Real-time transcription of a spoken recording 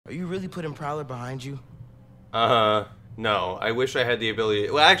Are you really putting Prowler behind you? No. I wish I had the ability.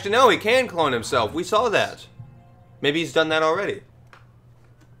 Well, actually, no, he can clone himself. We saw that. Maybe he's done that already.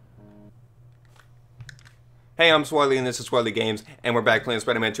 Hey, I'm Swarley, and this is SwarleyGames, and we're back playing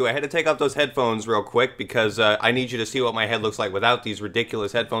Spider-Man 2. I had to take off those headphones real quick because I need you to see what my head looks like without these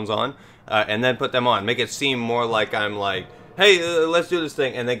ridiculous headphones on, and then put them on. Make it seem more like I'm like, hey, let's do this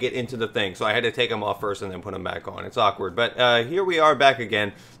thing, and then get into the thing. So I had to take them off first and then put them back on. It's awkward, but here we are back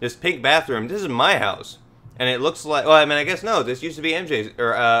again. This pink bathroom, this is my house, and it looks like, well, I mean, I guess no, this used to be MJ's,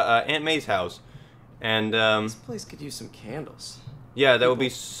 or Aunt May's house, and this place could use some candles. Yeah, that would be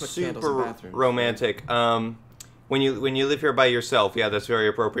super romantic. When you live here by yourself, yeah, that's very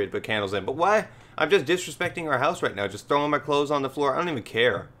appropriate to put candles in. But why? I'm just disrespecting our house right now. Just throwing my clothes on the floor. I don't even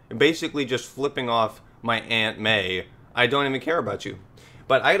care. I'm basically just flipping off my Aunt May. I don't even care about you.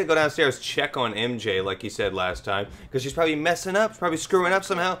 But I gotta go downstairs, check on MJ, like he said last time, because she's probably messing up, probably screwing up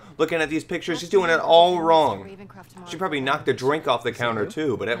somehow. Looking at these pictures, she's doing it all wrong. She probably knocked the drink off the counter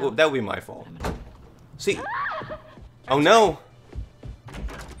too, but that would be my fault. See? Oh no!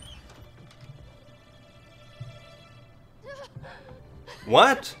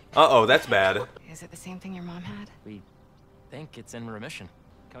 What? Uh-oh, that's bad. Is it the same thing your mom had? We think it's in remission.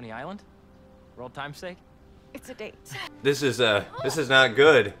 Coney Island? For old time's sake? It's a date. This is not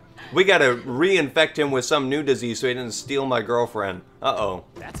good. We gotta reinfect him with some new disease so he didn't steal my girlfriend. Uh-oh.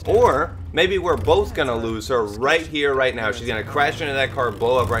 Or, maybe we're both gonna lose her right here, right now. She's gonna crash into that car,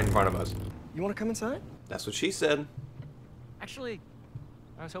 blow up right in front of us. You want to come inside? That's what she said. Actually,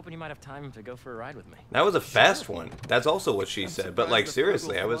 I was hoping you might have time to go for a ride with me. That was a fast one. That's also what she said. But, like,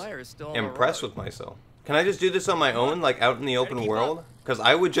 seriously, I was impressed with myself. Can I just do this on my own, like, out in the open world? Because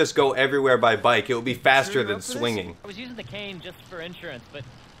I would just go everywhere by bike. It would be faster than swinging. I was using the cane just for insurance, but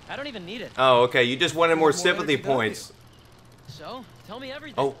I don't even need it. Oh, okay. You just wanted more sympathy points. So, tell me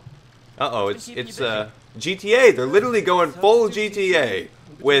everything. Oh. Uh-oh. It's GTA. They're literally going full GTA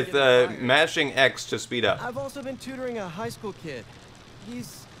with mashing X to speed up. I've also been tutoring a high school kid.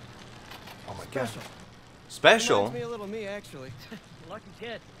 He's oh my special. God. Special? Reminds me a little of me, actually. Lucky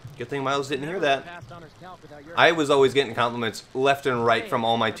kid. Good thing Miles didn't hear that. I was always getting compliments left and right from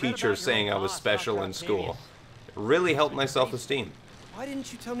all my teachers saying I was special in school. It really helped my self-esteem. Why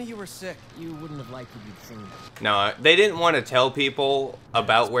didn't you tell me you were sick? You wouldn't have liked what you'd seen. No, they didn't want to tell people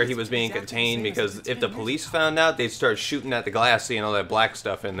about where he was being contained because if the police found out, they'd start shooting at the glass, seeing all that black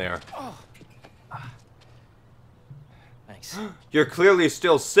stuff in there. Thanks. You're clearly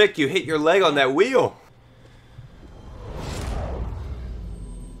still sick. You hit your leg on that wheel.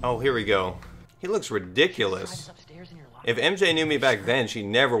 Oh, here we go. He looks ridiculous. If MJ knew me back then, she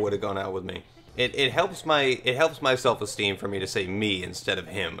never would have gone out with me. It helps my self-esteem for me to say me instead of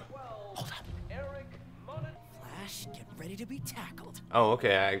him. Hold up. Flash, get ready to be tackled. Oh,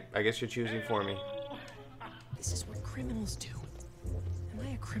 okay. I guess you're choosing for me. This is what criminals do. Am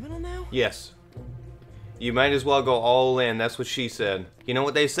I a criminal now? Yes. You might as well go all in. That's what she said. You know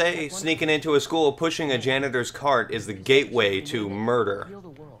what they say? Sneaking into a school, pushing a janitor's cart is the gateway to murder.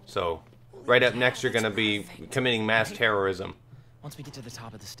 So, right up next, you're going to be committing mass terrorism. Once we get to the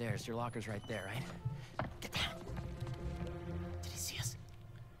top of the stairs, your locker's right there, right? Get down. Did he see us?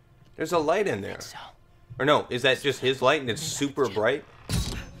 There's a light in there. Or no, is that just his light and it's super bright?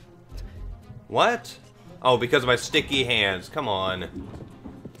 What? Oh, because of my sticky hands. Come on.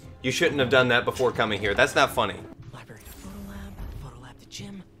 You shouldn't have done that before coming here. That's not funny. Library to photo lab to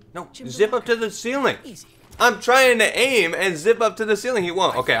gym. No, zip up to the ceiling. Easy. I'm trying to aim and zip up to the ceiling. He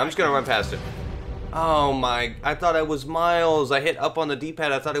won't. Okay, I'm just gonna run past it. Oh my, I thought I was Miles. I hit up on the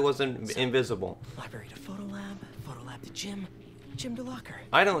D-pad. I thought it wasn't invisible. Library to photo lab to gym to locker.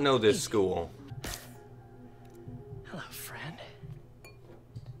 I don't know this school. Hello, friend.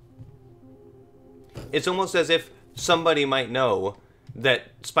 It's almost as if somebody might know that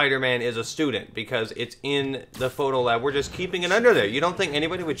Spider-Man is a student because it's in the photo lab. We're just keeping it under there. You don't think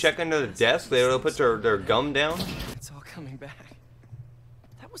anybody would check under the desk? They would put their gum down? It's all coming back.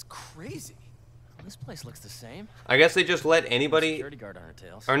 That was crazy. This place looks the same. I guess they just let anybody... Security guard on our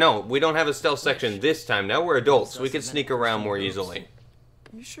tails. Or no, we don't have a stealth section this time. Now we're adults, so we can sneak around more easily.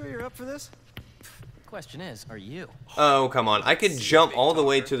 You sure you're up for this? The question is, are you? Oh, come on. I could jump all the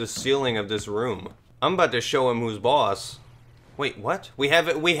way to the ceiling of this room. I'm about to show him who's boss. Wait, what? We have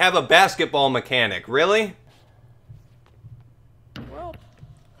a basketball mechanic. Really? Well,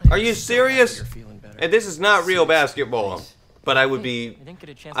 are you serious? And this is not real basketball. But I would be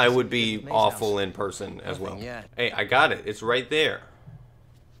awful in person as well. Hey, I got it. It's right there.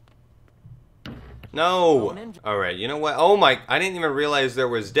 No. All right. You know what? Oh my! I didn't even realize there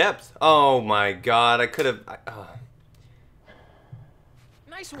was depth. Oh my God! I could have.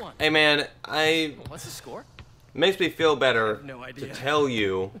 nice one. Hey man, What's the score? makes me feel better No to idea. tell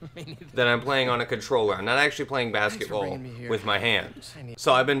you that I'm playing on a controller. I'm not actually playing basketball bringing me here. with my hands.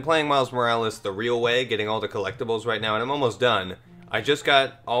 So I've been playing Miles Morales the real way, getting all the collectibles right now, and I'm almost done. I just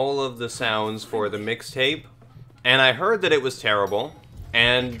got all of the sounds for the mixtape, and I heard that it was terrible,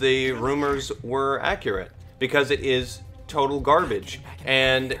 and the rumors were accurate, because it is total garbage.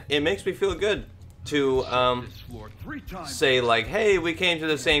 And it makes me feel good to say like, hey, we came to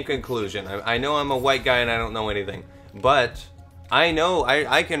the same conclusion. I know I'm a white guy and I don't know anything, but I know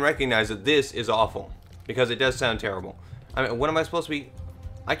I can recognize that this is awful, because it does sound terrible. I mean, what am I supposed to be?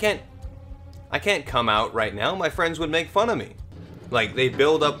 I can't come out right now. My friends would make fun of me. Like, they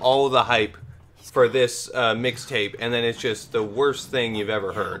build up all the hype for this mixtape, and then it's just the worst thing you've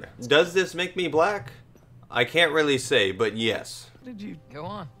ever heard. Does this make me black? I can't really say, but yes. Did you go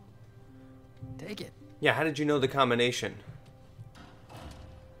on? Take it. Yeah, how did you know the combination?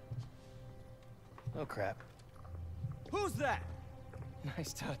 Oh crap. Who's that?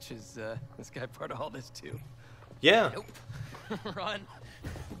 Nice touch. Is this guy part of all this too? Yeah. Nope. Run.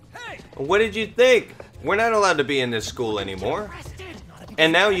 Hey! What did you think? We're not allowed to be in this school anymore.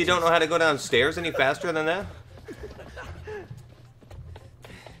 And now you don't know how to go downstairs any faster than that?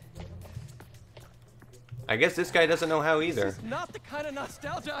 I guess this guy doesn't know how either. This is not the kind of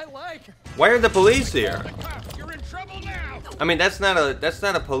nostalgia I like. Why are the police here? You're in trouble now! I mean, that's not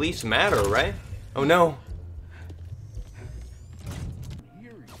a police matter, right? Oh no.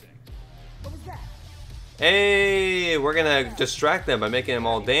 Hey, we're gonna distract them by making them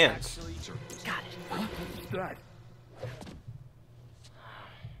all dance. Got it.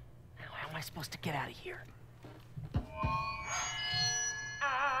 Now, how am I supposed to get out of here?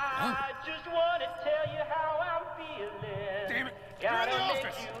 I just want to tell you how I'm feeling. Damn it, Gotta you're in the make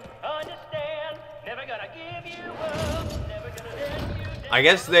office. you understand. Never gonna give you up. Never gonna let you down. I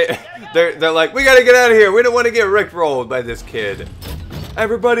guess they're like, we gotta get out of here. We don't want to get rickrolled by this kid.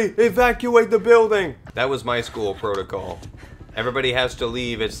 Everybody, evacuate the building. That was my school protocol. Everybody has to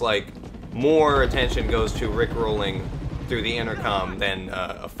leave. It's like more attention goes to rickrolling through the intercom than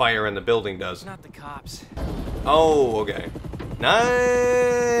a fire in the building does. Not the cops. Oh, okay.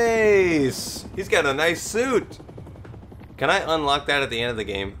 Nice! He's got a nice suit. Can I unlock that at the end of the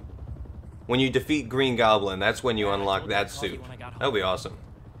game? When you defeat Green Goblin, that's when you unlock that suit. That would be awesome.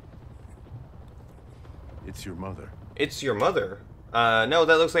 It's your mother. It's your mother? No,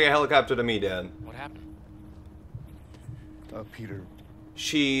 that looks like a helicopter to me, Dad. What happened? Peter.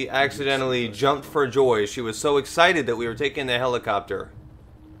 She accidentally jumped for joy. She was so excited that we were taking the helicopter.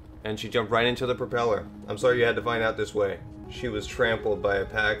 And she jumped right into the propeller. I'm sorry you had to find out this way. She was trampled by a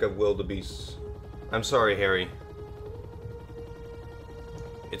pack of wildebeests. I'm sorry, Harry.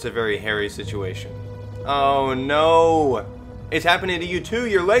 It's a very hairy situation. Oh no! It's happening to you too!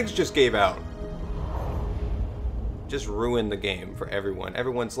 Your legs just gave out! Just ruined the game for everyone.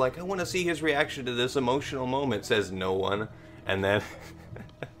 Everyone's like, I want to see his reaction to this emotional moment, says no one. And then...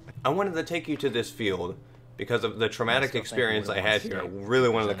 I wanted to take you to this field because of the traumatic experience I had here. I really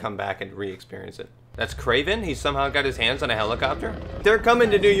wanted to come back and re-experience it. That's Craven? He somehow got his hands on a helicopter? They're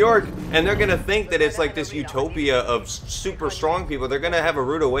coming to New York, and they're gonna think that it's like this utopia of super strong people. They're gonna have a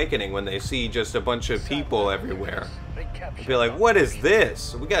rude awakening when they see just a bunch of people everywhere. They'll be like, what is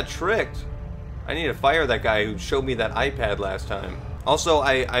this? We got tricked. I need to fire that guy who showed me that iPad last time. Also,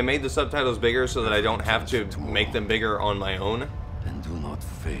 I made the subtitles bigger so that I don't have to make them bigger on my own. And do not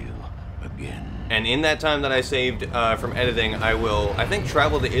fail again. And in that time that I saved from editing, I will, I think,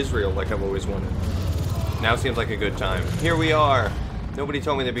 travel to Israel like I've always wanted. Now seems like a good time. Here we are. Nobody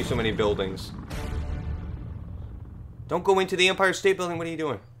told me there'd be so many buildings. Don't go into the Empire State Building. What are you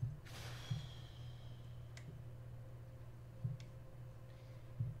doing?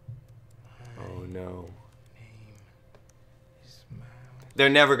 Oh no. They're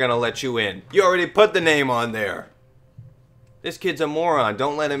never gonna let you in. You already put the name on there. This kid's a moron.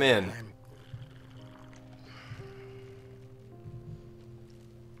 Don't let him in.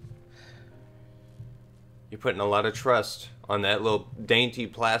 You're putting a lot of trust on that little dainty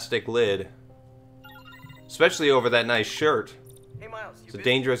plastic lid. Especially over that nice shirt. Hey, Miles. It's a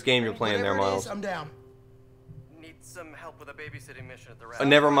dangerous game you're playing there, Whatever it Miles. is, I'm down. Need some help with a babysitting mission at the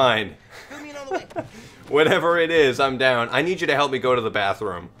Never mind. Fill me in on the way. Whatever it is, I'm down. I need you to help me go to the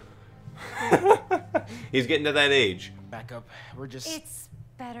bathroom. He's getting to that age. Back up. We're just... It's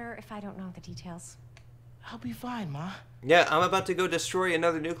better if I don't know the details. I'll be fine, Ma. Yeah, I'm about to go destroy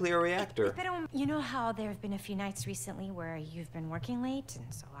another nuclear reactor. Pero, you know how there have been a few nights recently where you've been working late,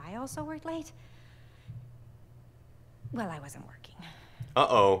 and so I also worked late? Well, I wasn't working.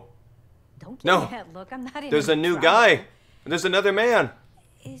 Uh-oh. Don't give No. me that look. I'm not in There's a any new trouble. guy. There's another man.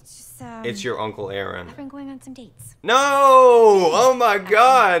 It's just, It's your Uncle Aaron. I've been going on some dates. No! Oh my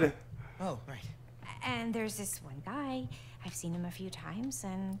god! Oh, right. And there's this one guy. I've seen him a few times,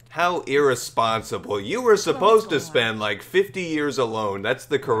 and... How irresponsible. You were supposed to spend like 50 years alone. That's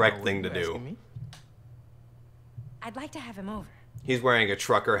the correct thing to do. I'd like to have him over. He's wearing a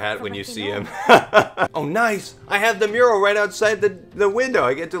trucker hat when you see him. Oh, nice! I have the mural right outside the window.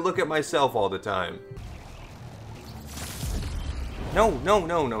 I get to look at myself all the time. No, no,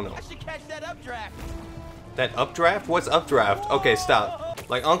 no, no, no. I should catch that updraft. That updraft? What's updraft? Okay, stop.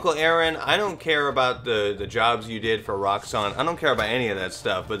 Like, Uncle Aaron, I don't care about the jobs you did for Roxxon. I don't care about any of that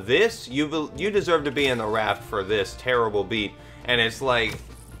stuff. But this, you deserve to be in the raft for this terrible beat. And it's like,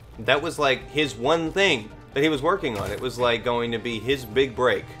 that was like his one thing that he was working on. It was like going to be his big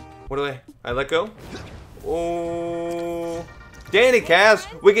break. What do I let go? Oh, Danny Cass,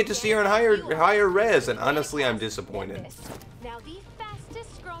 we get to see her in higher res, and honestly, I'm disappointed. Now the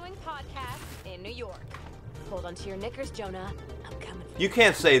fastest growing podcast in New York. Hold on to your knickers, Jonah. I'm coming. You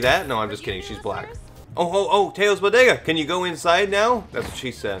can't say that. No, I'm just kidding. She's black. Oh, Teo's Bodega. Can you go inside now? That's what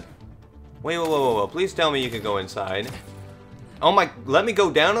she said. Wait, whoa. Please tell me you can go inside. Oh my, let me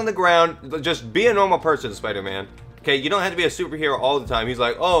go down on the ground. Just be a normal person, Spider-Man. Okay, you don't have to be a superhero all the time. He's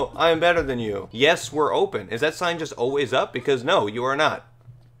like, oh, I am better than you. Yes, we're open. Is that sign just always up? Because no, you are not.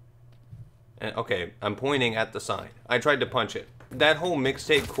 And, okay, I'm pointing at the sign. I tried to punch it. That whole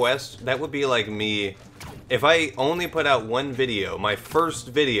mixtape quest, that would be like me. If I only put out one video, my first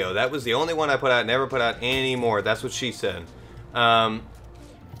video, that was the only one I put out, never put out any more. That's what she said. And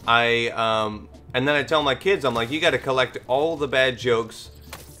then I tell my kids, I'm like, you gotta collect all the bad jokes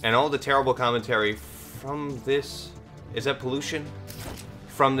and all the terrible commentary from this, is that pollution?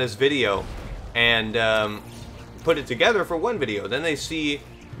 From this video, and put it together for one video. Then they see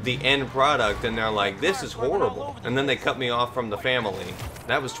the end product and they're like, this is horrible. And then they cut me off from the family.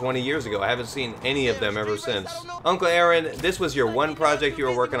 That was 20 years ago. I haven't seen any of them ever since. Uncle Aaron, this was your one project you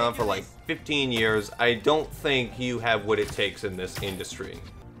were working on for like 15 years. I don't think you have what it takes in this industry.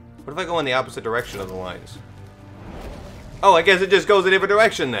 What if I go in the opposite direction of the lines? Oh, I guess it just goes a different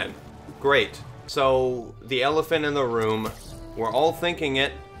direction then. Great. So, the elephant in the room, we're all thinking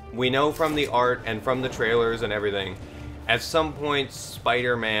it. We know from the art and from the trailers and everything. At some point,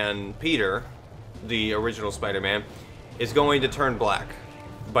 Spider-Man Peter, the original Spider-Man, is going to turn black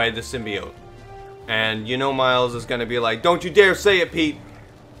by the symbiote. And you know Miles is going to be like, don't you dare say it, Pete!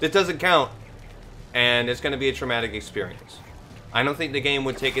 This doesn't count. And it's going to be a traumatic experience. I don't think the game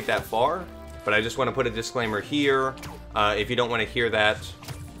would take it that far, but I just want to put a disclaimer here. If you don't want to hear that,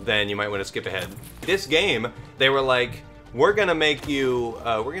 then you might want to skip ahead. This game, they were like, we're going to make you,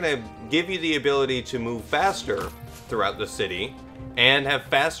 we're going to give you the ability to move faster throughout the city, and have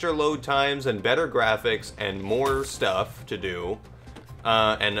faster load times and better graphics and more stuff to do,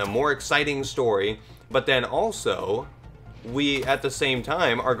 and a more exciting story. But then also, we at the same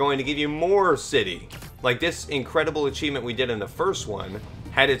time are going to give you more city. Like this incredible achievement we did in the first one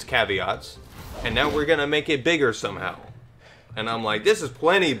had its caveats, and now we're gonna make it bigger somehow. And I'm like, this is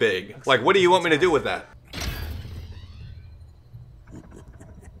plenty big. Like, what do you want me to do with that?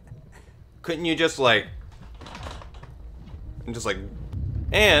 Couldn't you just like,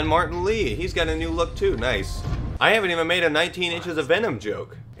 and Martin Lee, he's got a new look too, nice. I haven't even made a 19 inches of Venom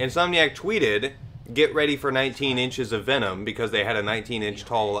joke. Insomniac tweeted, get ready for 19 inches of Venom, because they had a 19-inch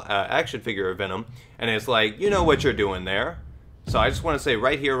tall action figure of Venom, and it's like, you know what you're doing there. So I just want to say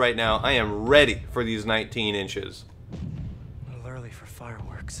right here, right now, I am ready for these 19 inches. A little early for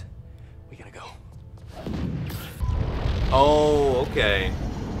fireworks. We gotta go. Oh, okay.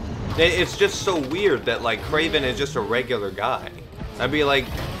 It's just so weird that, like, Kraven is just a regular guy. I'd be like,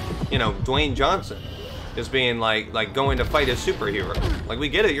 you know, Dwayne Johnson. Just being like going to fight a superhero. Like, we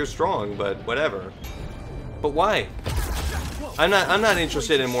get it, you're strong, but whatever. But why? I'm not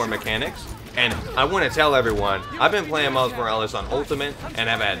interested in more mechanics. And I want to tell everyone, I've been playing Miles Morales on Ultimate and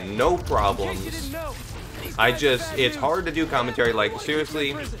have had no problems. It's hard to do commentary. Like,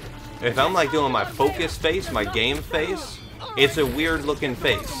 seriously, if I'm like doing my focus face, my game face, it's a weird looking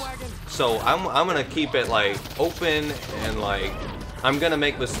face. So I'm gonna keep it like open, and like I'm gonna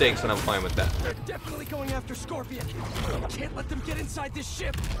make mistakes, and I'm fine with that. They're definitely going after Scorpion. Can't let them get inside this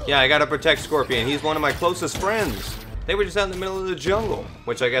ship. Yeah, I gotta protect Scorpion. He's one of my closest friends. They were just out in the middle of the jungle,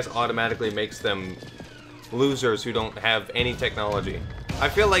 which I guess automatically makes them losers who don't have any technology. I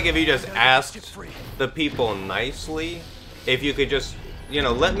feel like if you just asked the people nicely, if you could just, you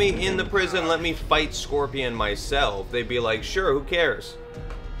know, let me in the prison, let me fight Scorpion myself, they'd be like, sure, who cares?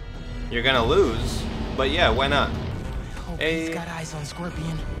 You're gonna lose, but yeah, why not? He's got eyes on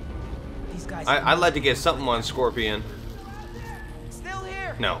Scorpion. These guys. I'd like to get something on Scorpion. Still here.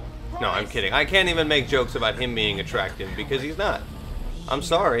 No. No, I'm kidding. I can't even make jokes about him being attractive because he's not. I'm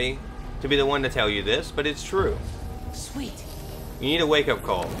sorry to be the one to tell you this, but it's true. Sweet. You need a wake-up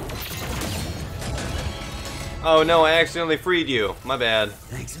call. Oh no, I accidentally freed you. My bad.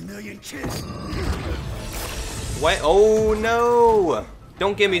 Thanks a million, kid. What? Oh no!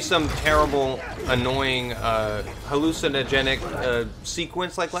 Don't give me some terrible, annoying, hallucinogenic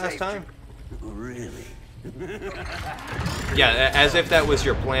sequence like last time. Really? Yeah, as if that was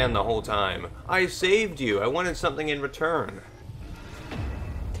your plan the whole time. I saved you. I wanted something in return.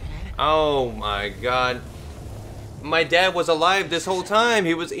 Oh my god. My dad was alive this whole time.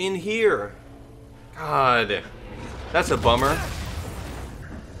 He was in here. God. That's a bummer.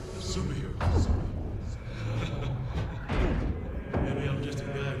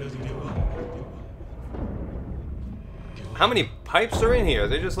 How many pipes are in here?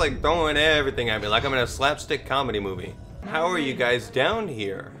 They're just like throwing everything at me like I'm in a slapstick comedy movie. How are you guys down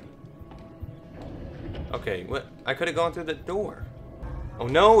here? Okay, what? I could have gone through the door. Oh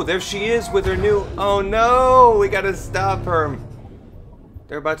no, there she is with her new... Oh no, we gotta stop her.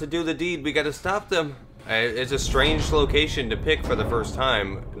 They're about to do the deed, we gotta stop them. It's a strange location to pick for the first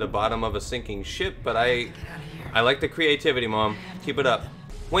time. The bottom of a sinking ship, but I like the creativity, Mom. Keep it up.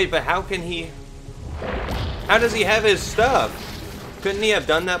 Wait, but how can he... How does he have his stuff? Couldn't he have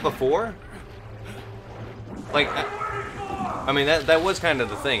done that before? Like, I mean, that was kind of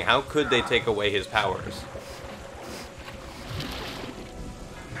the thing. How could they take away his powers?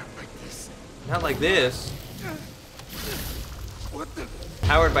 Not like this. What the?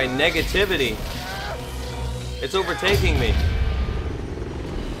 Powered by negativity. It's overtaking me.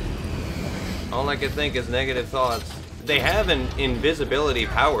 All I can think is negative thoughts. They have an invisibility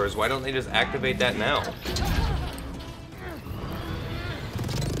powers. Why don't they just activate that now?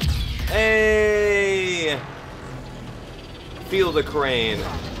 Hey! Feel the crane.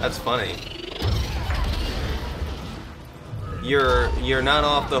 That's funny. You're not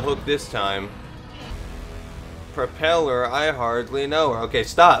off the hook this time. Propeller, I hardly know her. Okay,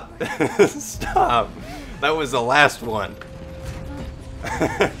 stop. Stop. That was the last one.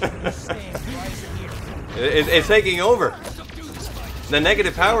 It's taking over. The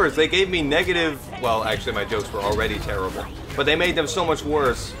negative powers, they gave me negative... Well, actually, my jokes were already terrible. But they made them so much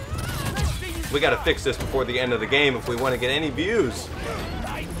worse. We gotta fix this before the end of the game if we want to get any views.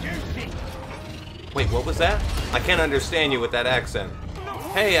 Wait, what was that? I can't understand you with that accent.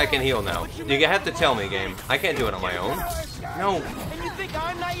 Hey, I can heal now. You have to tell me, game. I can't do it on my own. No. And you think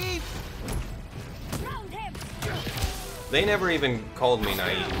I'm naive? They never even called me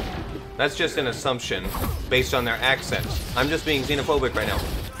naive. That's just an assumption based on their accents. I'm just being xenophobic right now.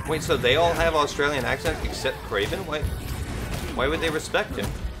 Wait, so they all have Australian accents except Craven? Why would they respect him?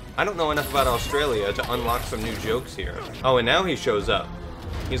 I don't know enough about Australia to unlock some new jokes here. Oh, and now he shows up.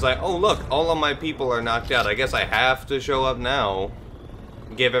 He's like, oh look, all of my people are knocked out. I guess I have to show up now.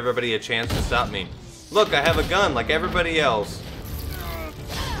 Give everybody a chance to stop me. Look, I have a gun like everybody else.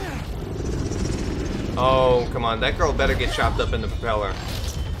 Oh, come on. That girl better get chopped up in the propeller.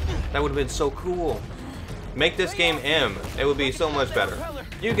 That would have been so cool. Make this game M. It would be so much better.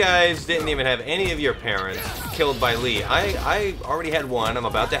 You guys didn't even have any of your parents killed by Lee. I already had one. I'm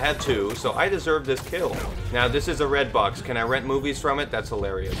about to have two, so I deserve this kill. Now, this is a red box. Can I rent movies from it? That's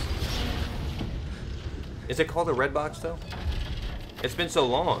hilarious. Is it called a red box, though? It's been so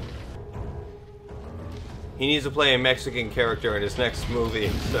long. He needs to play a Mexican character in his next movie,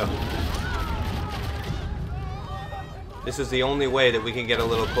 so... This is the only way that we can get a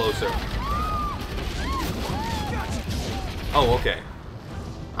little closer. Oh, okay.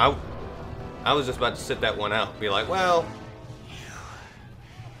 I was just about to sit that one out. Be like, well...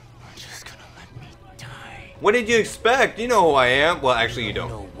 You're just gonna let me die. What did you expect? You know who I am. Well, actually, you don't.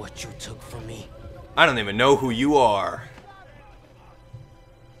 Know what you took from me. I don't even know who you are.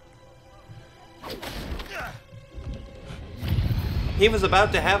 He was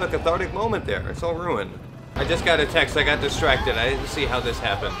about to have a cathartic moment there. It's all ruined. I just got a text. I got distracted. I didn't see how this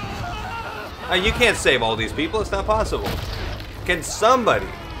happened. You can't save all these people. It's not possible. Can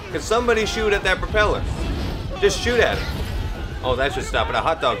somebody shoot at that propeller? Just shoot at it. Oh, that should stop at a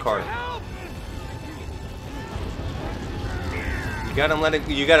hot dog cart.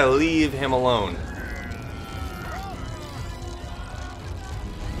 You gotta leave him alone.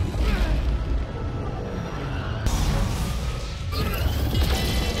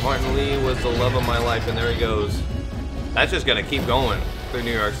 Martin Lee was the love of my life, and there he goes. That's just gonna keep going through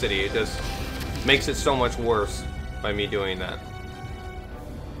New York City. It just makes it so much worse by me doing that.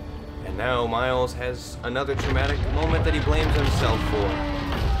 And now Miles has another traumatic moment that he blames himself for.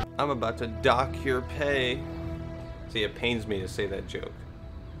 I'm about to dock your pay. See, it pains me to say that joke.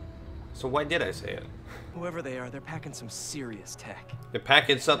 So why did I say it? Whoever they are, they're packing some serious tech. They're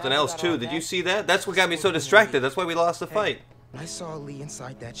packing something else too. Did you see that? That's what got me so distracted. That's why we lost the fight. I saw Lee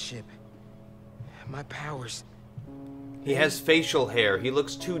inside that ship. My powers. He has facial hair. He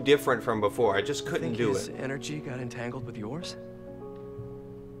looks too different from before. I just couldn't do his it. energy got entangled with yours?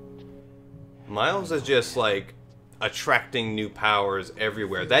 Miles is just like attracting new powers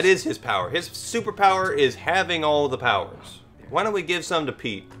everywhere. That is his power. His superpower is having all the powers. Why don't we give some to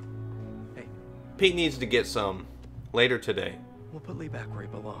Pete? Hey. Pete needs to get some later today. We'll put Lee back where he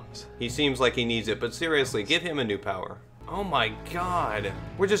belongs. He seems like he needs it, but seriously, give him a new power. Oh my god.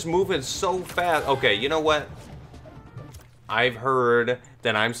 We're just moving so fast. Okay, you know what? I've heard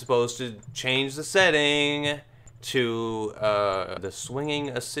that I'm supposed to change the setting to the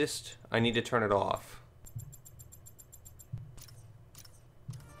swinging assist. I need to turn it off.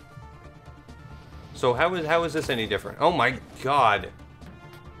 So how is this any different? Oh my god.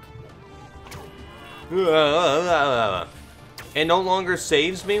 It no longer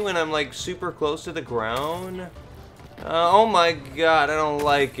saves me when I'm like super close to the ground. Oh my god, I don't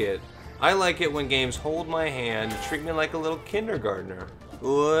like it. I like it when games hold my hand and treat me like a little kindergartner.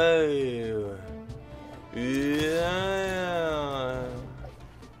 Whoa. Yeah.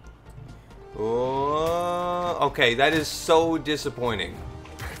 Oh. Okay, that is so disappointing.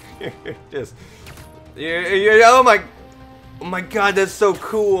 Oh my god, that's so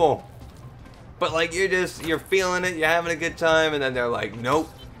cool. But like you're feeling it, you're having a good time, and then they're like, nope,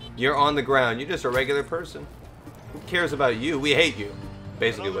 you're on the ground. You're just a regular person. Who cares about you? We hate you.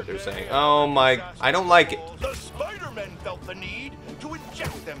 Basically what they're saying. Oh my, I don't like it. The Spider-Men felt the need to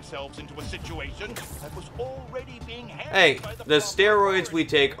inject themselves into a situation that was already being handled. Hey, the steroids we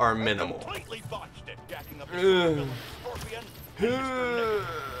take are minimal.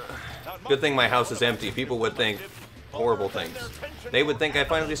 Good thing my house is empty. People would think horrible things. They would think I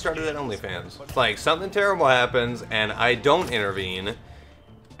finally started at OnlyFans. It's like something terrible happens and I don't intervene.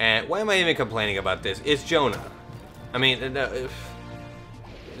 And why am I even complaining about this? It's Jonah. I mean,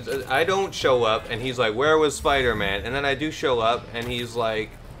 I don't show up and he's like, where was Spider-Man? And then I do show up and he's like,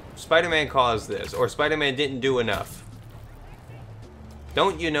 Spider-Man caused this, or Spider-Man didn't do enough.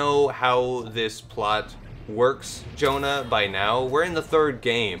 Don't you know how this plot works, Jonah, by now? We're in the 3rd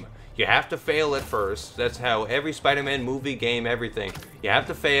game. You have to fail at first. That's how every Spider-Man movie, game, everything. You have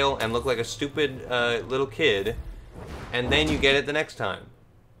to fail and look like a stupid little kid, and then you get it the next time.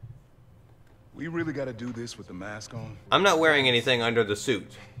 We really gotta do this with the mask on? I'm not wearing anything under the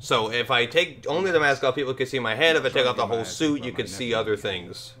suit. So if I take only the mask off, people can see my head. If I take off the whole suit, you can see other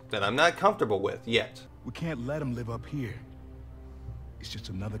things that I'm not comfortable with yet. We can't let him live up here. It's just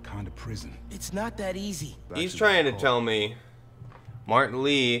another kind of prison. It's not that easy. He's trying to tell me Martin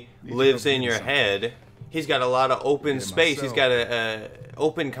Lee lives in your head. He's got a lot of open space. He's got a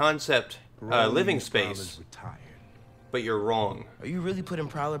open concept living space. But you're wrong. Are you really putting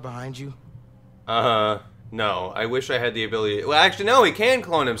Prowler behind you? No. I wish I had the ability. Well, actually, no. He can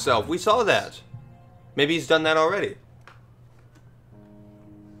clone himself. We saw that. Maybe he's done that already.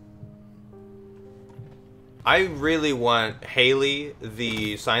 I really want Haley,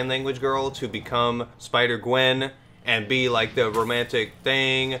 the sign language girl, to become Spider-Gwen and be like the romantic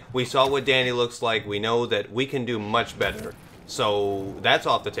thing. We saw what Danny looks like. We know that we can do much better. So that's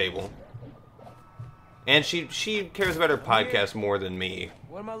off the table. And she cares about her podcast more than me.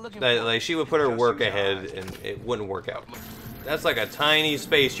 What am I looking for? Like, she would put her work ahead and it wouldn't work out. That's like a tiny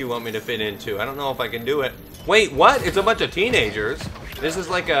space you want me to fit into. I don't know if I can do it. Wait, what? It's a bunch of teenagers. This is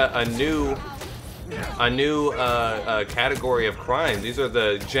like a new category of crime. These are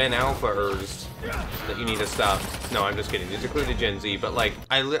the Gen Alpha-ers that you need to stop. No, I'm just kidding. These are clearly Gen Z. But like,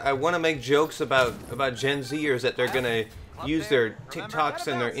 I want to make jokes about Gen Zers that they're gonna use their TikToks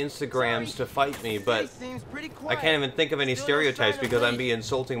and their Instagrams to fight me, but I can't even think of any stereotypes because I'm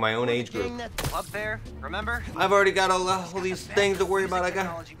insulting my own age group. Up there, remember? I've already got all these things to worry about. I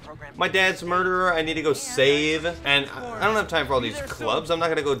got my dad's murderer I need to go save, and I don't have time for all these clubs. I'm not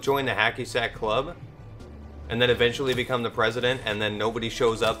gonna go join the Hacky Sack Club and then eventually become the president, and then nobody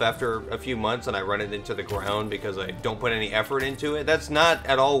shows up after a few months and I run it into the ground because I don't put any effort into it. That's not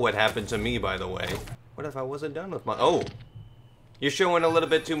at all what happened to me, by the way. What if I wasn't done with my... Oh! You're showing a little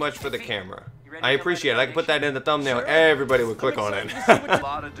bit too much for the camera. I appreciate it. I can put that in the thumbnail. Everybody would click on it. A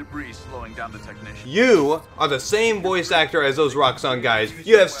lot of debris slowing down the technician. You are the same voice actor as those Roxxon guys.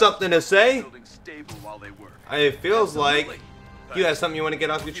 You have something to say? It feels like you have something you want to get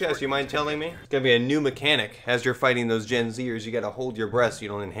off your chest. You mind telling me? It's gonna be a new mechanic as you're fighting those Gen Zers. You gotta hold your breath so you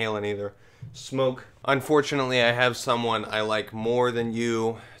don't inhale any of their smoke. Unfortunately, I have someone I like more than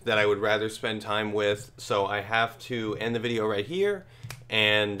you that I would rather spend time with, so I have to end the video right here,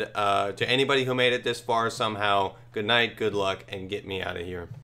 And to anybody who made it this far somehow, good night, good luck, and get me out of here.